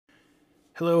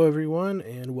Hello, everyone,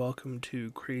 and welcome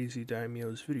to Crazy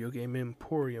Daimyo's Video Game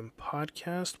Emporium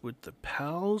podcast with the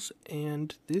pals.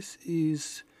 And this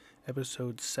is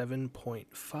episode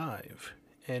 7.5,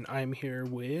 and I'm here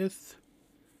with.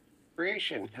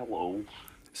 Creation, hello.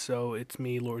 So it's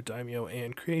me, Lord Daimyo,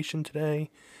 and Creation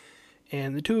today.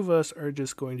 And the two of us are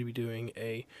just going to be doing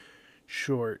a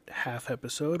short half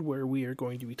episode where we are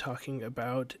going to be talking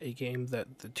about a game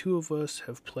that the two of us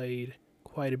have played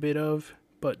quite a bit of.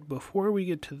 But before we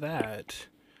get to that,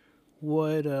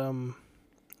 what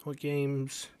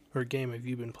games or game have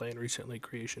you been playing recently,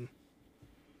 Creation?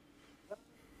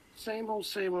 Same old,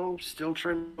 same old. Still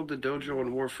trying to build the dojo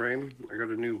and Warframe. I got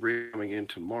a new rig coming in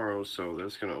tomorrow, so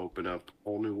that's going to open up a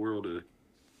whole new world of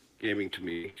gaming to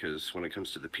me. Because when it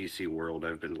comes to the PC world,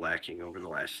 I've been lacking over the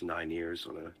last 9 years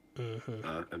on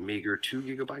a meager 2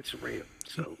 GB of RAM.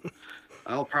 So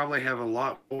I'll probably have a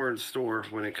lot more in store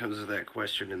when it comes to that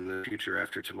question in the future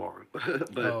after tomorrow.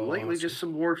 But lately, Awesome. just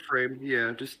some Warframe.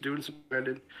 Yeah, just doing some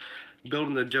grinding.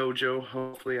 Building the dojo.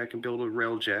 Hopefully, I can build a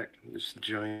railjack, this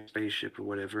giant spaceship or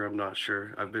whatever. I'm not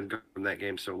sure. I've been going that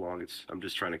game so long. I'm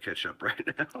just trying to catch up right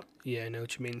now. Yeah, I know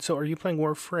what you mean. So are you playing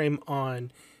Warframe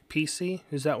on PC?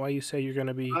 Is that why you say you're going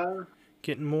to be Uh,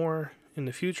 getting more in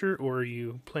the future, or are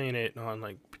you playing it on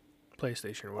like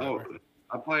PlayStation or oh, whatever?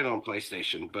 I play it on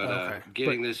PlayStation, but Okay, but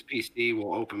getting this PC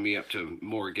will open me up to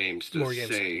more games to more games.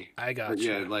 say. I But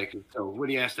yeah, gotcha. like so when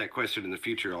you ask that question in the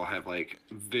future, I'll have like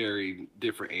very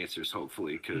different answers,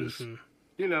 hopefully, because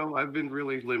Mm-hmm. I've been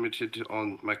really limited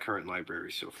on my current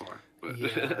library so far. But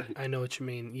Yeah, I know what you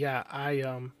mean. Yeah, I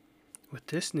with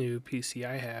this new PC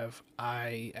I have,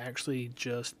 I actually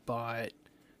just bought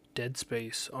Dead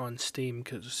Space on Steam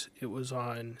because it was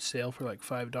on sale for like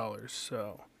 $5.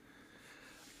 So,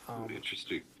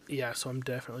 interesting. yeah, so I'm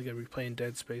definitely gonna be playing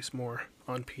Dead Space more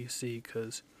on PC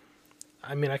because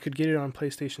I mean I could get it on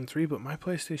PlayStation 3, but my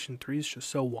PlayStation 3 is just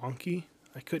so wonky.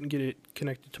 I couldn't get it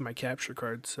connected to my capture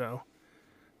card, so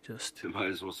just Might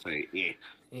as well say, yeah.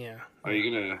 yeah, Are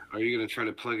yeah. you gonna try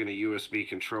to plug in a USB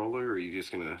controller, or are you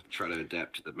just gonna try to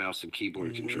adapt to the mouse and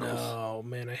keyboard controls? No,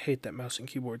 man, I hate that mouse and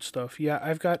keyboard stuff. Yeah,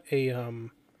 I've got a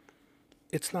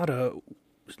it's not a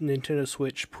Nintendo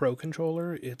Switch Pro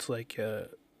controller. It's like a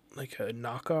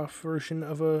knockoff version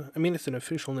of a. I mean, it's an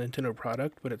official Nintendo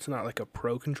product, but it's not like a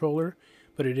Pro controller.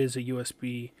 But it is a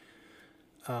USB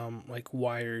like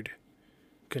wired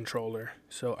controller.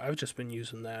 So I've just been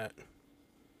using that.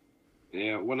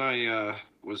 Yeah, when I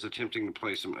was attempting to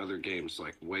play some other games,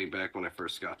 like way back when I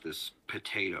first got this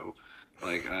potato,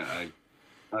 like I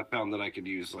found that I could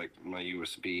use like my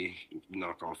USB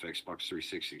knockoff Xbox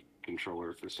 360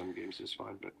 controller for some games is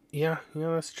fine, but Yeah,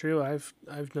 yeah, that's true. I've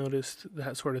noticed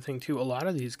that sort of thing too. A lot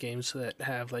of these games that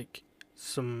have like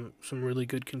some really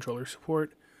good controller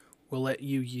support will let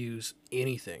you use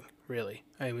anything, really.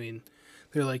 I mean,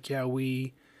 they're like, yeah,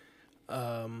 we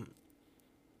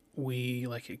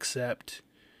like accept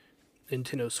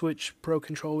Nintendo Switch Pro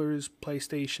controllers,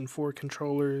 PlayStation 4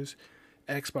 controllers,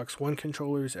 Xbox One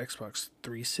controllers, Xbox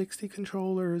 360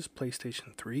 controllers,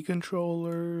 PlayStation 3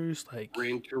 controllers, like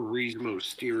Gran Turismo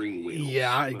steering wheels.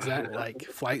 yeah, exactly, like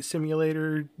flight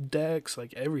simulator decks,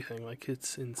 like everything, like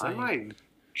it's I insane. might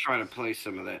try to play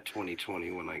some of that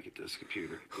 2020 when I get this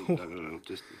computer. I don't know,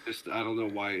 just I don't know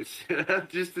why it's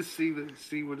just to see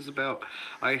what it's about.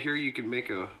 I hear you can make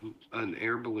an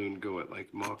air balloon go at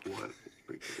like Mach 1. It's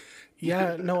pretty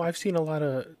Yeah, good. no, I've seen a lot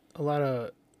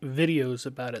of videos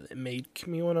about it that made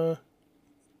me want to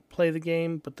play the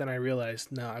game, but then I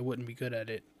realized no, I wouldn't be good at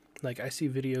it. Like I see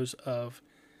videos of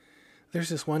there's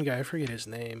this one guy, I forget his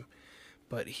name,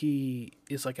 but he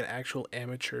is like an actual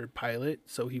amateur pilot,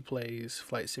 so he plays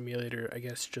flight simulator, I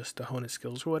guess just to hone his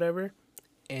skills or whatever,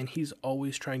 and he's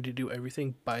always trying to do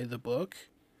everything by the book,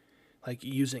 like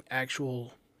using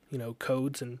actual,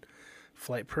 codes and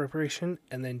flight preparation,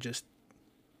 and then just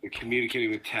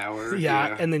Communicating with tower, yeah,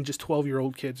 yeah. and then just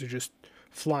 12-year-old kids are just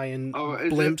flying Oh,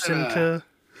 is it blimps into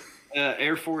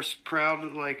Air Force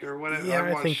Proud, like, or what? I yeah, I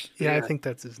think watched, yeah, I yeah. think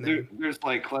that's his name. There's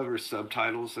like clever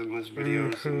subtitles in those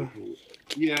videos, Hmm. and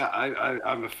yeah,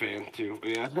 I'm a fan too.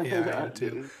 Yeah, Yeah, I am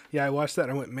too. Yeah, I watched that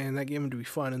and I went, man, that game would be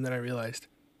fun, and then I realized,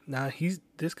 nah,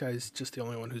 this guy's just the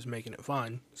only one who's making it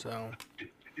fun. So,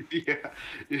 yeah.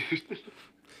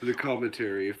 The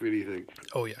commentary, if anything.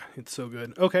 oh yeah, it's so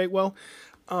good. Okay, well,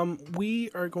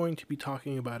 we are going to be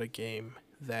talking about a game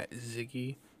that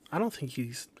Ziggy, I don't think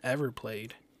he's ever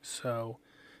played. So,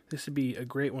 this would be a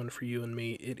great one for you and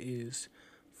me. It is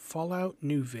Fallout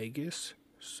New Vegas.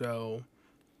 So,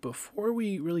 before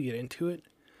we really get into it,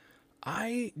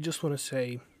 I just want to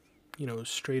say,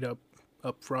 straight up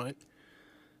front,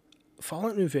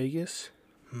 Fallout New Vegas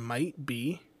might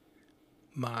be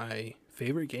my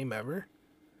favorite game ever.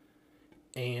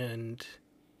 And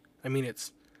I mean,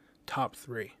 it's top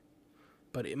 3,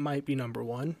 but it might be number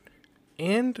 1.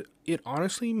 And it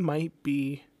honestly might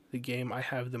be the game I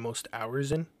have the most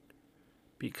hours in,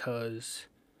 because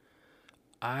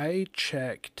I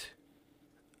checked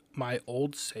my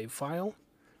old save file,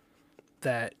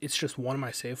 that it's just one of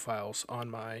my save files on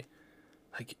my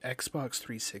like Xbox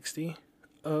 360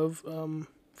 of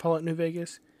Fallout New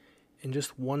Vegas, and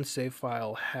just one save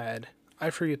file had, I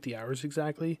forget the hours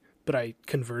exactly, but I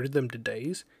converted them to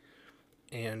days,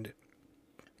 and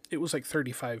it was like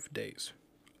 35 days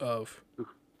of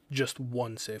just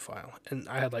one save file, and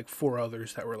I had like 4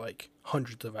 others that were like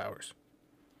hundreds of hours.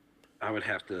 I would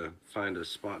have to find a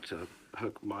spot to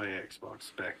hook my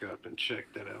Xbox back up and check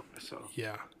that out myself.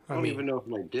 Yeah, I don't even know if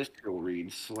my disc still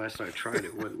reads. Last I tried,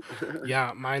 it wouldn't.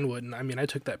 yeah, mine wouldn't. I mean, I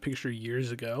took that picture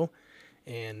years ago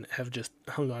and have just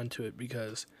hung on to it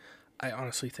because I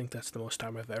honestly think that's the most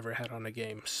time I've ever had on a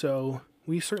game. So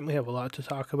we certainly have a lot to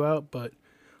talk about, but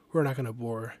we're not going to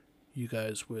bore you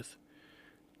guys with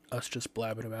us just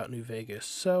blabbing about New Vegas.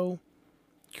 So,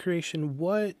 Creation,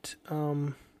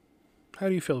 how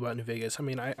do you feel about New Vegas? I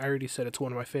mean, I already said it's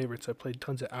one of my favorites. I played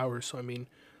tons of hours, so I mean,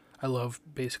 I love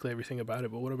basically everything about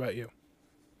it, but what about you?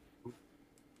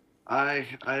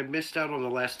 I missed out on the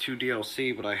last 2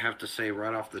 DLC, but I have to say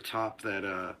right off the top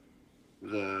that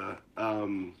the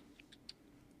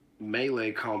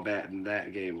melee combat in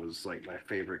that game was like my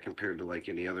favorite compared to like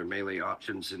any other melee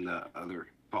options in the other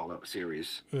Fallout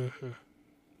series. Mm-hmm.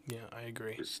 Yeah, I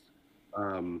agree. Just,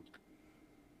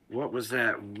 what was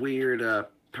that weird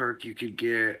perk you could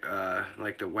get?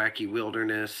 Like the wacky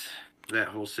wilderness, that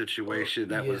whole situation.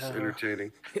 That was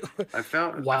entertaining.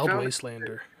 Wild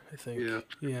Wastelander, I think. Yeah.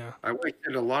 Yeah. I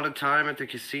wasted a lot of time at the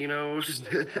casinos.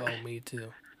 Oh, me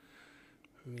too.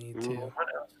 Me too. What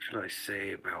else can I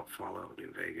say about Fallout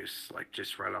New Vegas? Like,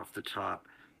 just right off the top,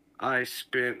 I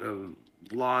spent a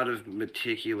lot of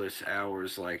meticulous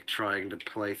hours, like, trying to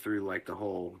play through, like, the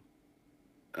whole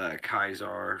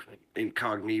Kaiser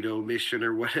incognito mission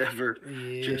or whatever.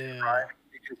 Yeah. Just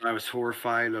because I was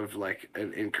horrified of, like,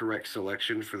 an incorrect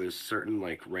selection for this certain,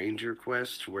 like, ranger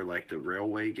quest where, like, the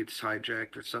railway gets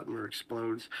hijacked or something or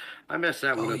explodes. I messed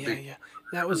that one up. Yeah.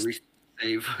 That was...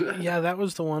 Save. Yeah, that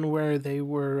was the one where they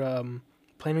were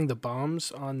planting the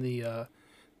bombs on the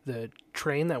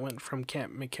train that went from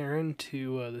Camp McCarran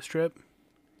to the Strip.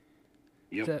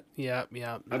 Yep. Yeah.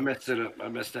 I messed it up. I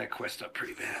messed that quest up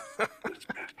pretty bad.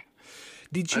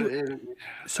 Did you?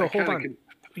 So hold on.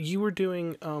 You were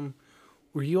doing.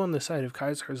 Were you on the side of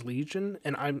Kaiser's Legion?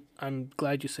 And I'm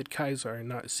glad you said Kaiser and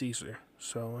not Caesar.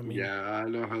 So I mean. Yeah, I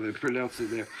know how they pronounce it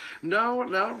there. No,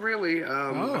 not really.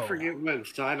 I forget what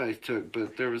side I took,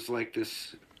 but there was like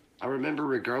this. I remember,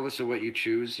 regardless of what you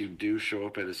choose, you do show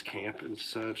up at his camp and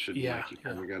such, and like, you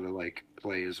kind of gotta like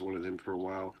play as one of them for a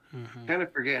while. Mm-hmm. Kind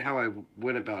of forget how I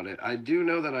went about it. I do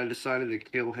know that I decided to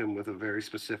kill him with a very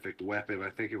specific weapon. I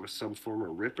think it was some form of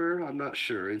Ripper. I'm not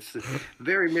sure. It's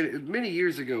very many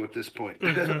years ago at this point,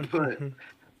 but.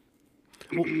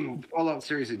 Fallout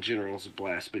series in general is a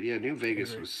blast, but yeah, New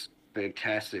Vegas was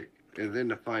fantastic. And then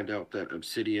to find out that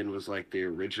Obsidian was like the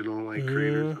original like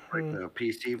creators of like the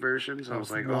PC versions, I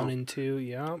was like, 1 and 2,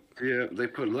 yeah. Yeah, they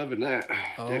put love in that.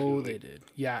 Oh, Definitely. they did.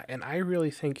 Yeah, and I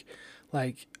really think,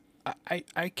 like,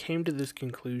 I came to this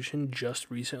conclusion just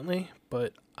recently,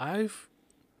 but I've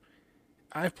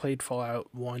played Fallout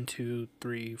 1, 2,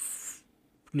 3,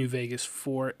 New Vegas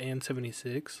 4, and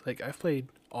 76. Like, I've played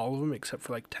all of them except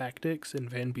for like Tactics and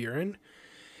Van Buren,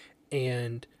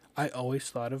 and I always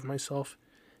thought of myself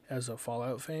as a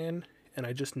Fallout fan, and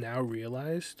I just now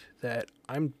realized that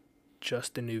I'm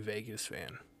just a New Vegas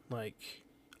fan. Like,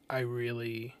 I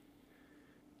really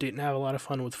didn't have a lot of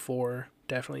fun with 4,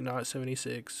 definitely not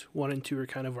 76. 1 and 2 are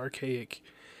kind of archaic,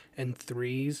 and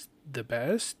 3's the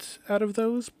best out of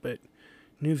those, but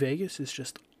New Vegas is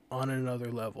just on another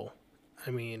level.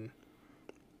 I mean,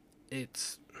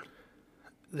 it's...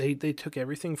 They took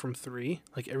everything from 3,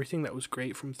 like everything that was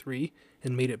great from 3,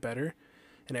 and made it better,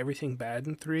 and everything bad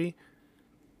in 3,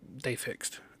 they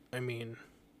fixed. I mean,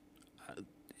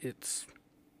 it's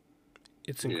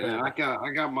incredible. Yeah,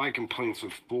 I got my complaints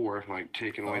with 4, like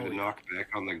taking away the knockback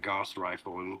on the Gauss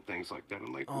rifle and things like that.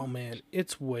 I'm like, oh man,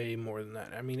 it's way more than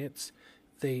that. I mean,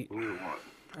 I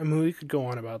what? mean, we could go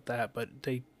on about that, but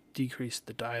they decreased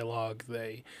the dialogue.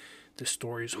 The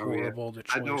story's horrible. The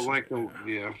choices, I don't like the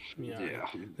yeah.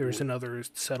 There's another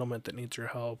settlement that needs your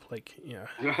help. Like, yeah.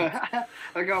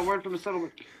 I got word from the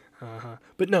settlement.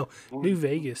 But no, New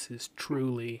Vegas is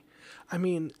truly. I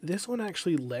mean, this one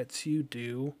actually lets you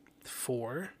do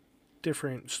 4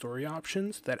 different story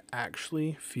options that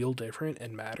actually feel different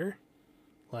and matter.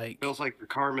 Like, Feels like the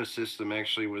karma system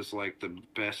actually was like the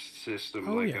best system,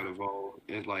 oh like yeah, out of all.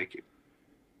 It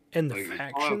and the like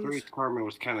Fallout 3's factions. karma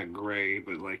was kind of gray,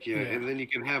 but like yeah, Yeah. and then you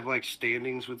can have like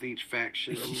standings with each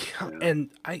faction. Yeah, Yeah. and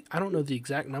I don't know the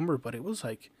exact number, but it was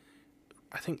like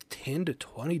I think 10 to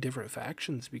 20 different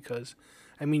factions because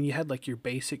I mean, you had like your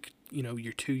basic, your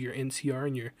NCR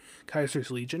and your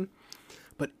Kaiser's Legion,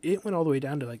 but it went all the way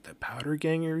down to like the Powder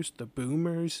Gangers, the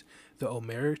Boomers, the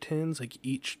Omeritans, like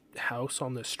each house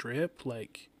on the strip,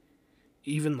 like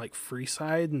even like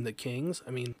Freeside and the Kings.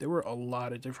 I mean, there were a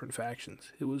lot of different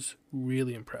factions. It was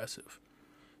really impressive.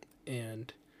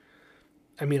 And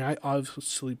I mean, I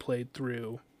obviously played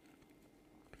through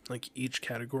like each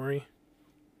category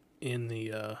in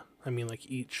the like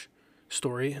each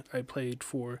story. I played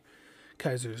for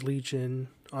Kaiser's Legion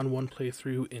on one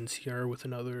playthrough, NCR with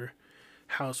another,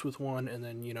 House with one, and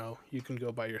then you can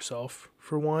go by yourself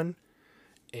for one.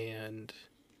 And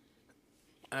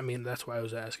I mean, that's why I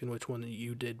was asking which one that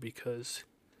you did, because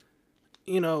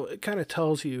it kind of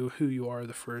tells you who you are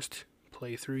the first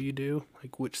playthrough you do,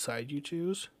 like which side you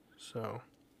choose. So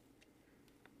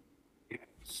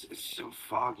It's so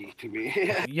foggy to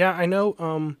me. yeah, I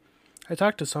know. I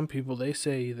talked to some people. They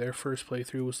say their first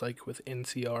playthrough was like with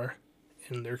NCR,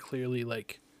 and they're clearly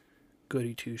like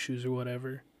goody two shoes or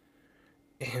whatever.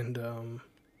 And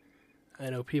I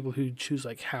know people who choose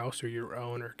like House or Your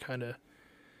Own are kind of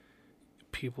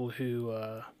people who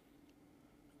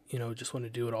just want to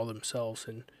do it all themselves,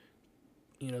 and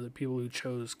the people who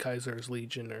chose Kaiser's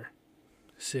Legion are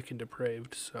sick and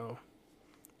depraved. So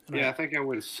Yeah, I think I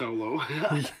went solo.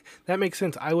 that makes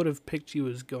sense. I would have picked you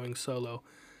as going solo.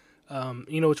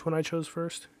 You know which one I chose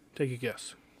first? Take a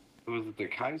guess. Was it the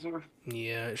Kaiser?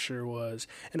 Yeah, it sure was.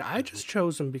 And I just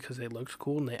chose them because they looked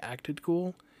cool and they acted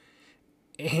cool.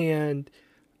 And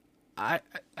I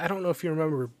don't know if you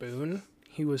remember Boone.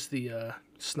 He was the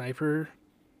sniper,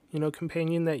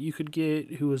 companion that you could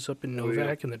get who was up in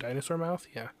Novak in the dinosaur mouth.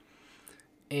 Yeah.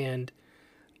 And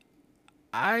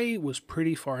I was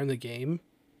pretty far in the game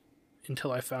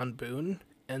until I found Boone.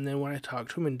 And then when I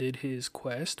talked to him and did his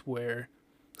quest where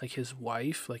like his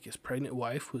wife, like his pregnant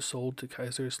wife, was sold to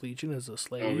Kaiser's Legion as a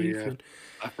slave. Oh yeah, and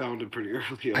I found it pretty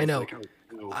early. I know. Like, oh,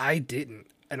 no. I didn't.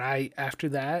 And after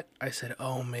that, I said,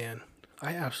 oh man,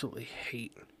 I absolutely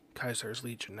hate Kaiser's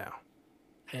Legion now.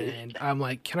 And I'm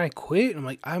like, can I quit? And I'm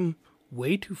like, I'm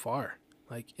way too far.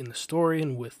 Like in the story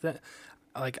and with that,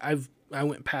 like I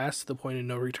went past the point of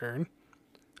no return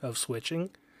of switching.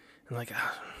 And like,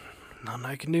 nothing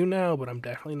I can do now, but I'm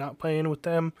definitely not playing with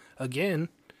them again.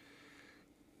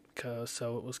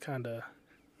 So it was kind of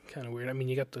weird. I mean,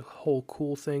 you got the whole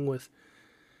cool thing with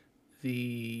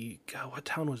what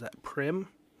town was that? Prim,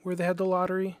 where they had the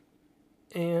lottery.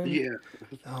 And yeah,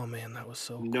 oh man, that was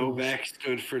so cool. Novak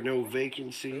stood for no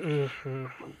vacancy. Mm-hmm.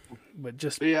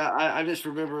 But yeah, I just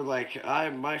remember like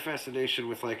my fascination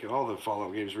with like all the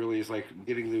Fallout games really is like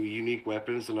getting the unique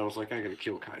weapons, and I was like, I gotta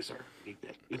kill Kaiser.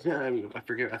 I mean, I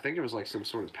forget. I think it was like some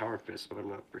sort of power fist, but I'm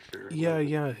not for sure.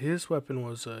 Yeah, his weapon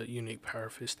was a unique power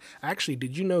fist. Actually,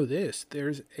 did you know this?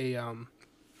 There's a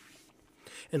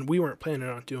and we weren't planning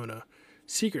on doing a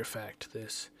secret fact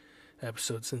this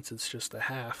episode since it's just a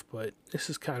half, but this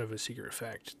is kind of a secret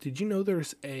fact. Did you know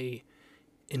there's a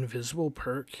invisible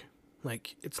perk?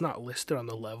 Like, it's not listed on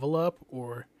the level up,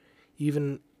 or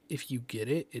even if you get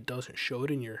it, it doesn't show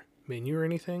it in your menu or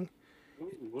anything.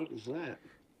 Ooh, what is that?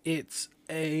 It's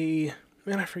I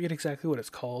forget exactly what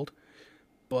it's called,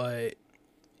 but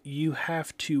you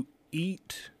have to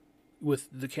eat with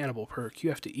the cannibal perk.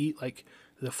 You have to eat like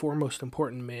the four most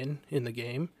important men in the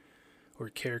game, or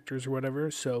characters or whatever.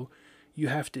 So you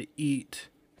have to eat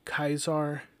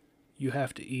Kaiser, you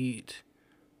have to eat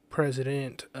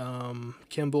President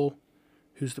Kimball,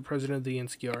 who's the president of the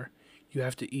NCR. You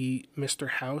have to eat Mr.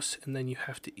 House, and then you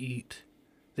have to eat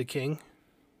the King.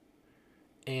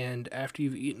 And after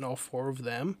you've eaten all four of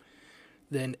them,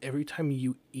 then every time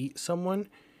you eat someone,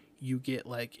 you get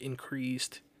like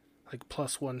increased like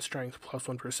 +1 strength,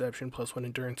 +1 perception, +1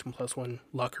 endurance, and +1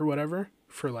 luck or whatever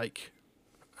for like,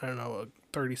 I don't know,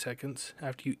 30 seconds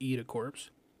after you eat a corpse.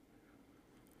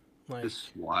 Like,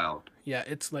 It's wild. Yeah,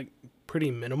 it's like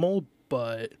pretty minimal,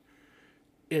 but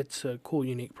it's a cool,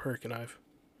 unique perk, and I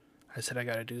said I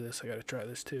gotta do this, I gotta try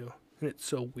this too. And it's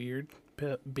so weird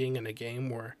being in a game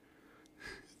where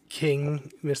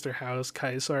King, Mr. House,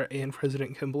 Kaiser, and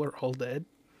President Kimball are all dead.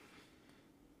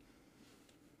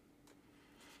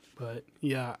 But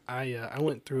yeah, I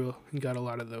went through and got a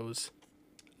lot of those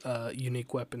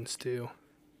unique weapons too,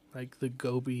 like the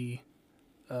Gobi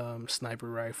sniper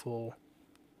rifle.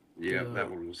 Yeah, The that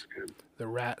one was good. the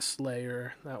Rat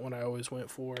Slayer, that one I always went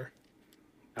for.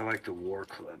 I like the War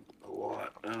Club a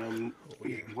lot. Oh,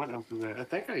 yeah. What else was that? I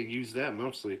think I used that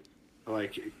mostly.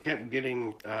 Like, it kept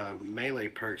getting melee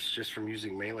perks just from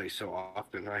using melee so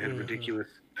often. I had Mm-hmm. ridiculous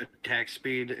attack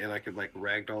speed, and I could like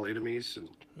ragdoll enemies and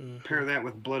Mm-hmm. pair that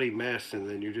with bloody mess, and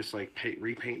then you're just like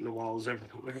repainting the walls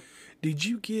everywhere. Did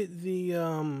you get the?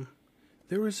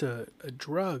 There was a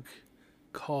drug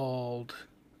called,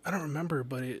 I don't remember,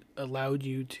 but it allowed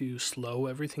you to slow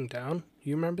everything down.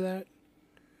 You remember that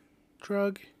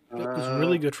drug? It was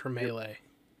really Uh, good for it, melee.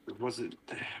 was it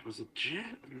was it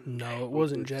Jet? No, it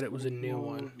Was wasn't it Jet. It was a new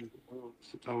one.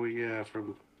 Oh yeah,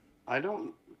 from I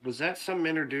don't was that some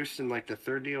introduced in like the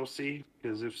third DLC?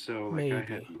 Because if so, like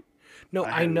Maybe. No, I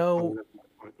I hadn't know. followed up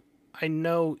on it. I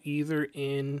know either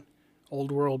in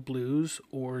Old World Blues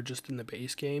or just in the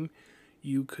base game,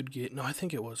 you could get. No, I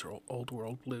think it was Old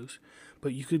World Blues,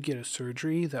 but you could get a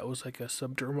surgery that was like a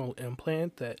subdermal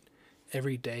implant that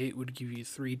every day it would give you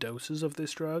 3 doses of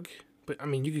this drug. But I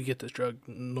mean, you could get this drug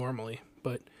normally,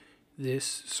 but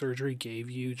this surgery gave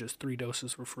you just 3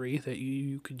 doses for free that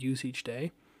you could use each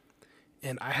day.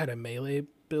 And I had a melee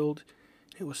build.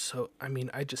 It was so. I mean,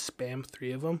 I just spammed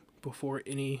 3 of them before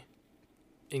any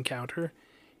encounter,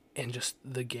 and just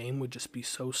the game would just be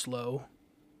so slow,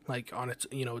 like on its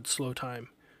its slow time,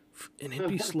 and it'd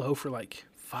be slow for like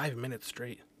 5 minutes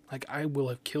straight. Like I will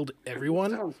have killed It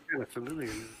everyone. sounds kind of familiar.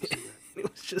 It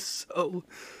was just so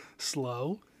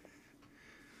slow.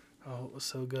 Oh, it was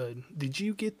so good. Did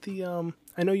you get the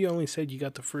I know you only said you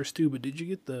got the first 2, but did you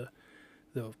get the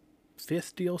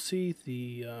 5th DLC,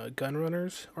 the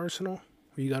Gunrunners Arsenal,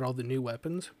 where you got all the new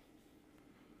weapons?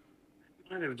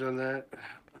 Might have done that.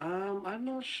 I'm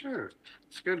not sure.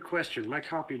 It's a good question. My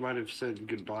copy might have said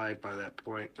goodbye by that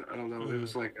point. I don't know. It Mm.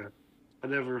 was like I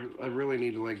really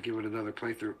need to like give it another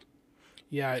playthrough,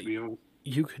 Yeah, to be honest.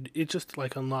 you could. It just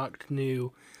like unlocked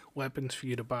new weapons for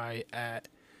you to buy at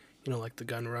like the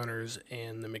gun runners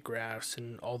and the McGraths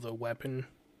and all the weapon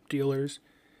dealers,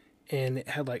 and it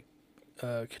had like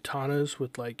katanas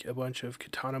with like a bunch of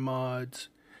katana mods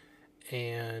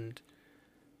and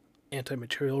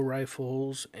anti-material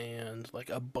rifles and like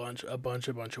a bunch of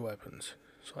weapons.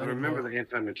 So I I didn't remember know. the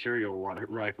anti-material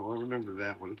rifle. I remember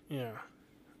that one. Yeah,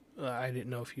 I didn't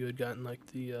know if you had gotten like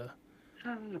the.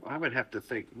 I would have to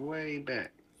think way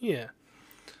back. Yeah.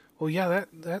 Well, yeah,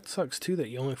 that sucks too. That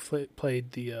you only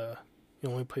played the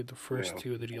first Well,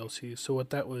 2 of the DLCs. So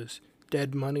what that was,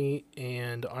 Dead Money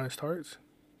and Honest Hearts,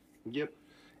 yep.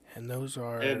 and those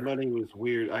Dead are. Money was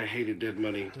weird. I hated Dead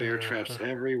Money. Bear traps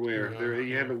everywhere. There,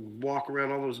 you had to walk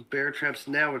around all those bear traps.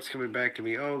 Now it's coming back to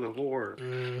me. Oh, the horror. Yeah,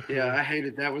 Mm-hmm. I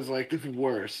hated that. Was like the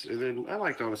worst. And then I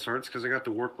liked Honest Hearts because I got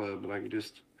the War Club and I could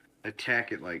just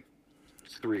attack it like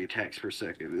 3 attacks per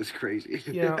second. It's crazy.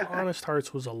 Yeah, Honest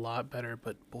Hearts was a lot better,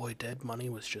 but boy, Dead Money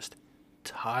was just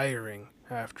tiring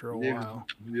after a It was, while.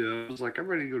 yeah, I was like, I'm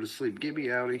ready to go to sleep. Get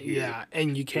me out of here. Yeah,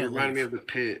 and you It can't reminded me leave. of the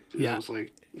pit. And I Yeah, was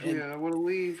like, and yeah, I want to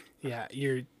leave. yeah,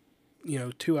 you're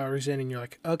 2 hours in, and you're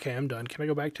like, okay, I'm done. Can I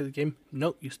go back to the game?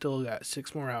 Nope, you still got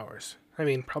 6 more hours. I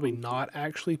mean, probably not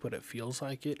actually, but it feels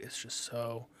like it. It's just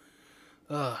so,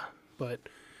 ugh. But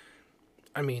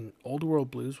I mean, Old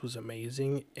World Blues was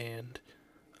amazing, and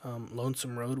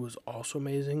Lonesome Road was also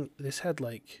amazing. This had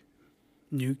like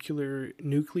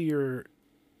nuclear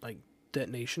like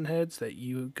detonation heads that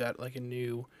you got like a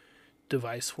new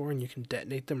device for, and you can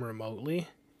detonate them remotely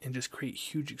and just create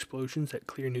huge explosions that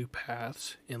clear new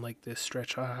paths in like this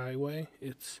stretch of highway.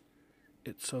 It's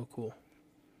so cool.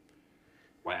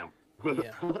 Wow.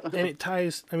 Yeah. And it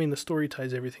ties, I mean, the story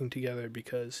ties everything together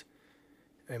because,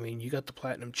 I mean, you got the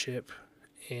platinum chip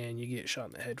and you get shot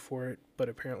in the head for it, but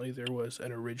apparently there was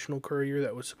an original courier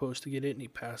that was supposed to get it and he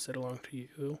passed it along to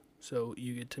you. So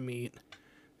you get to meet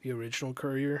the original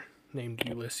courier named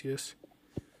Ulysses.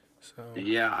 So,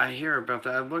 Yeah, I hear about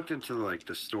that. I've looked into like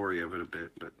the story of it a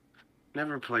bit, but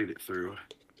never played it through.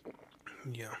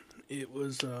 yeah, it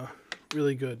was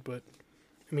really good, but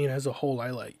I mean, as a whole, I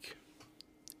like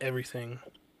everything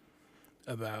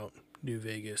about New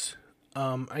Vegas.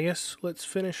 I guess let's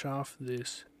finish off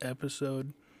this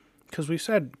episode because we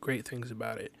said great things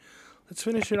about it. Let's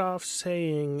finish it off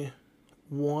saying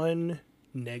one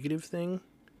negative thing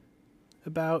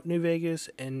about New Vegas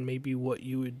and maybe what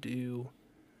you would do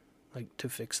like to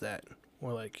fix that,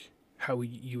 or like how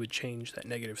you would change that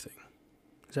negative thing.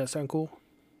 Does that sound cool?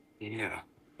 Yeah.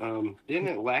 Didn't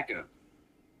it lack a?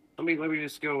 Let me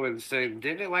just go and say,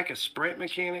 didn't it lack a sprint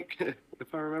mechanic,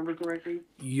 if I remember correctly?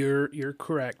 You're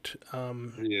correct.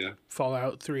 Yeah.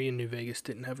 Fallout 3 in New Vegas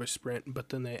didn't have a sprint, but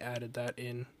then they added that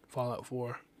in Fallout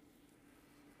 4.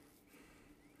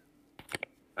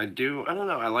 I do. I don't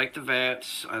know. I like the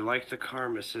Vats. I like the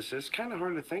Karmasis. It's kind of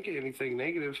hard to think of anything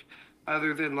negative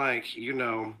other than, like,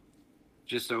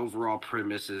 just the overall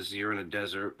premise is you're in a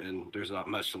desert and there's not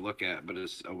much to look at, but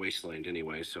it's a wasteland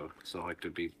anyway, so it's not like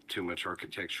there'd be too much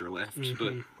architecture left.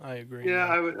 But I agree, yeah,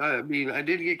 yeah. I mean, I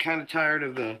did get kind of tired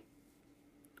of the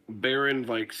barren,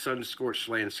 like sun scorched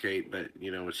landscape, but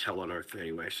it's hell on earth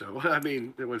anyway. So I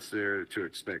mean, what's there to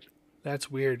expect? That's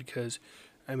weird because,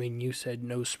 I mean, you said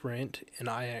no sprint, and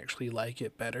I actually like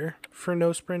it better for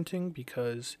no sprinting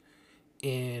because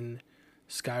in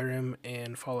Skyrim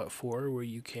and Fallout 4, where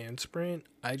you can sprint,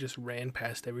 I just ran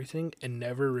past everything and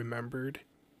never remembered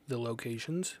the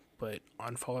locations. But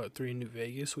on Fallout 3 in New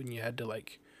Vegas, when you had to,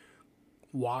 like,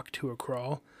 walk to a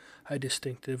crawl, I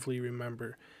distinctively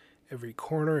remember every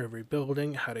corner, every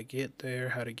building, how to get there,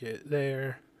 how to get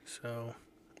there. So,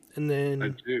 and I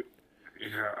then, do.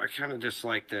 Yeah, I kind of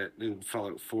dislike that in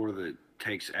Fallout 4 that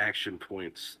takes action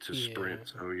points to yeah,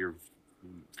 sprint, so your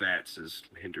VATS is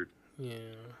hindered. yeah,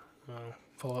 well,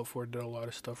 Fallout 4 did a lot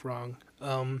of stuff wrong.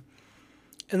 And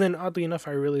then oddly enough,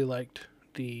 I really liked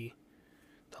the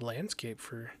landscape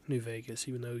for New Vegas,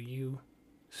 even though you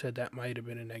said that might have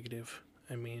been a negative.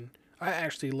 I mean, I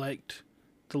actually liked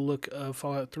the look of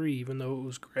Fallout 3, even though it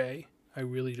was gray. I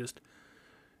really just,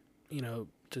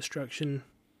 destruction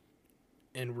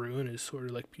and ruin is sort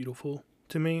of like beautiful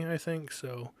to me, I think.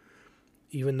 So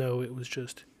even though it was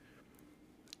just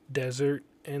desert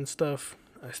and stuff,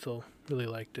 I still really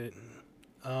liked it.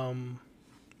 Um,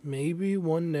 Maybe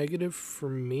one negative for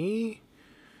me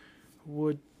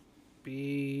would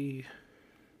be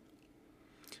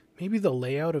maybe the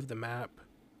layout of the map.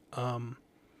 Um,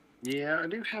 Yeah, I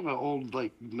do have an old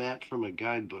like map from a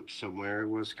guidebook somewhere. It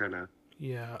was kind of.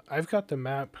 yeah, I've got the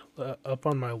map up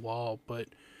on my wall, but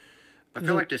I feel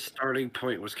the like the starting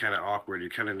point was kind of awkward.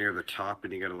 You're kind of near the top,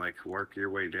 and you got to like work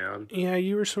your way down. yeah,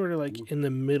 you were sort of like in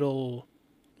the middle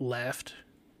left,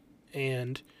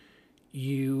 and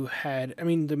you had, I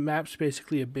mean, the map's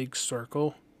basically a big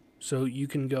circle, so you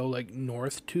can go like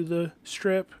north to the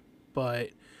strip, but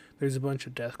there's a bunch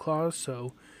of death claws,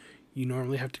 so you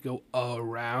normally have to go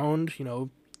around,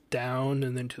 down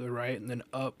and then to the right and then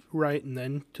up right and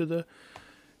then to the.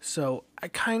 So I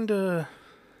kind of,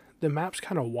 the map's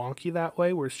kind of wonky that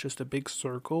way where it's just a big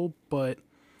circle, but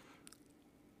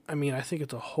I mean, I think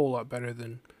it's a whole lot better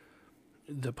than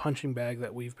the punching bag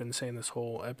that we've been saying this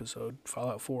whole episode,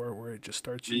 Fallout 4, where it just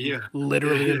starts you Yeah.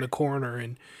 literally in the corner,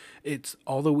 and it's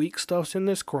all the weak stuff's in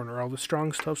this corner, all the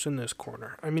strong stuff's in this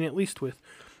corner. I mean, at least with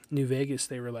New Vegas,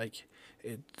 they were like,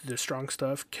 the strong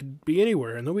stuff could be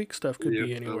anywhere, and the weak stuff could Yep,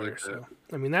 be I anywhere. like that. So,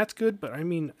 I mean, that's good, but I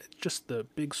mean, just the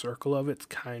big circle of it's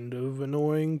kind of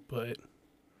annoying, but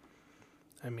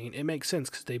I mean, it makes sense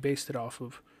because they based it off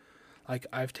of, like,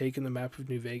 I've taken the map of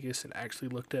New Vegas and actually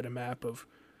looked at a map of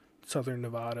Southern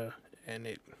Nevada, and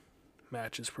it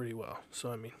matches pretty well.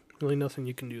 So I mean, really nothing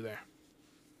you can do there.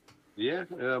 Yeah.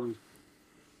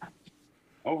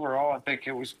 Overall, I think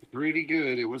it was pretty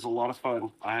good. It was a lot of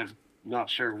fun. I'm not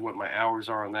sure what my hours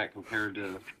are on that compared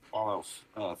to Fallout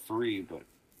 3, but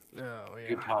Oh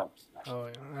good yeah. times. Oh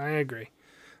yeah. I agree.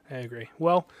 I agree.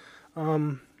 Well,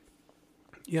 um,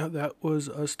 yeah, that was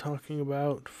us talking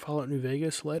about Fallout New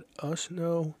Vegas. Let us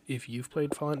know if you've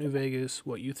played Fallout New Vegas,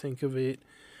 what you think of it,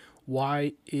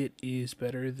 why it is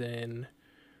better than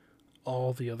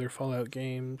all the other Fallout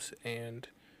games, and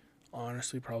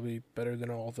honestly, probably better than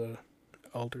all the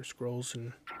Elder Scrolls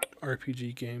and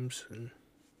RPG games and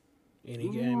any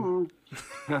game. Ooh.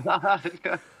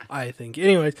 I think.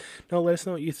 Anyways, no, let us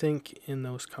know what you think in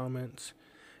those comments.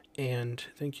 And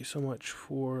thank you so much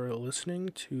for listening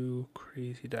to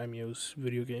Crazy Daimyo's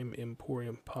Video Game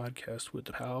Emporium podcast with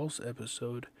the pals,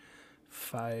 episode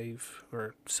 5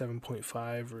 or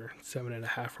 7.5 or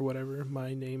 7.5 or whatever.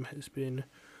 My name has been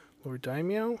Lord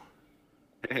Daimyo.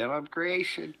 And I'm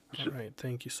creation. All right,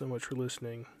 thank you so much for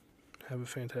listening. Have a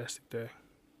fantastic day.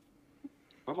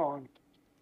 Come on.